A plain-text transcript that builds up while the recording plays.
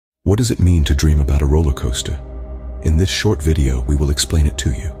What does it mean to dream about a roller coaster? In this short video, we will explain it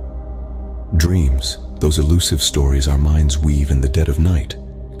to you. Dreams, those elusive stories our minds weave in the dead of night,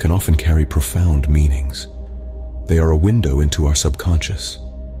 can often carry profound meanings. They are a window into our subconscious,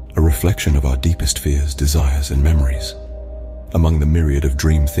 a reflection of our deepest fears, desires, and memories. Among the myriad of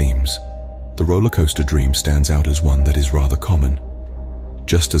dream themes, the roller coaster dream stands out as one that is rather common.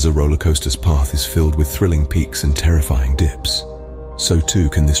 Just as a roller coaster's path is filled with thrilling peaks and terrifying dips, so too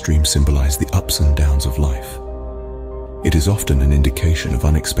can this dream symbolize the ups and downs of life. It is often an indication of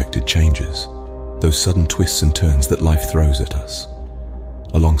unexpected changes, those sudden twists and turns that life throws at us.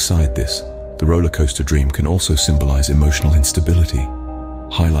 Alongside this, the roller coaster dream can also symbolize emotional instability,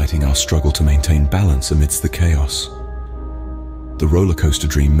 highlighting our struggle to maintain balance amidst the chaos. The roller coaster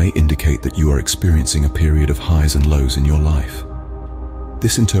dream may indicate that you are experiencing a period of highs and lows in your life.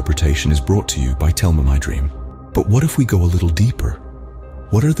 This interpretation is brought to you by Tell Me My Dream. But what if we go a little deeper?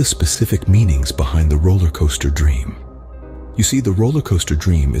 What are the specific meanings behind the roller coaster dream? You see, the roller coaster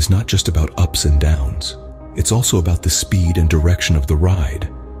dream is not just about ups and downs. It's also about the speed and direction of the ride.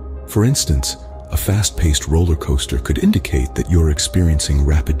 For instance, a fast-paced roller coaster could indicate that you're experiencing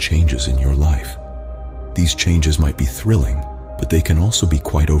rapid changes in your life. These changes might be thrilling, but they can also be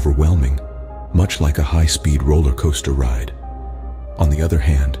quite overwhelming, much like a high-speed roller coaster ride. On the other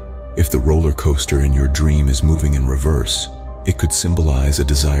hand, if the roller coaster in your dream is moving in reverse, it could symbolize a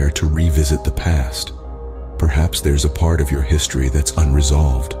desire to revisit the past. Perhaps there's a part of your history that's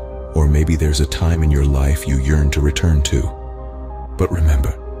unresolved, or maybe there's a time in your life you yearn to return to. But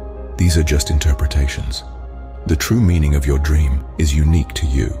remember, these are just interpretations. The true meaning of your dream is unique to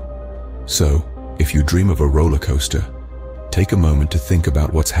you. So, if you dream of a roller coaster, take a moment to think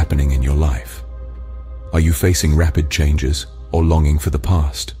about what's happening in your life. Are you facing rapid changes or longing for the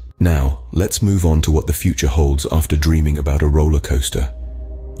past? Now, let's move on to what the future holds after dreaming about a roller coaster.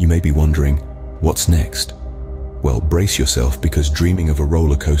 You may be wondering, what's next? Well, brace yourself, because dreaming of a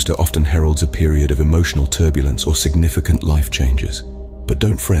roller coaster often heralds a period of emotional turbulence or significant life changes. But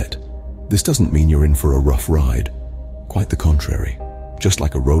don't fret. This doesn't mean you're in for a rough ride. Quite the contrary. Just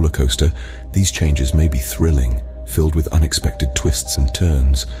like a roller coaster, these changes may be thrilling, filled with unexpected twists and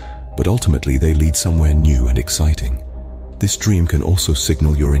turns, but ultimately they lead somewhere new and exciting. This dream can also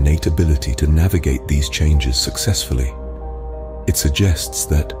signal your innate ability to navigate these changes successfully. It suggests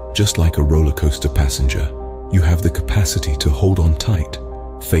that, just like a roller coaster passenger, you have the capacity to hold on tight,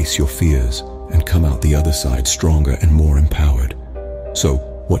 face your fears, and come out the other side stronger and more empowered. So,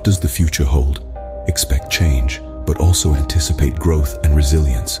 what does the future hold? Expect change, but also anticipate growth and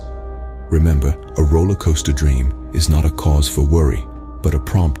resilience. Remember, a roller coaster dream is not a cause for worry, but a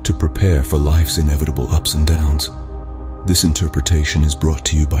prompt to prepare for life's inevitable ups and downs. This interpretation is brought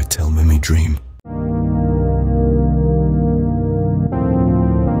to you by Tell Me My Dream.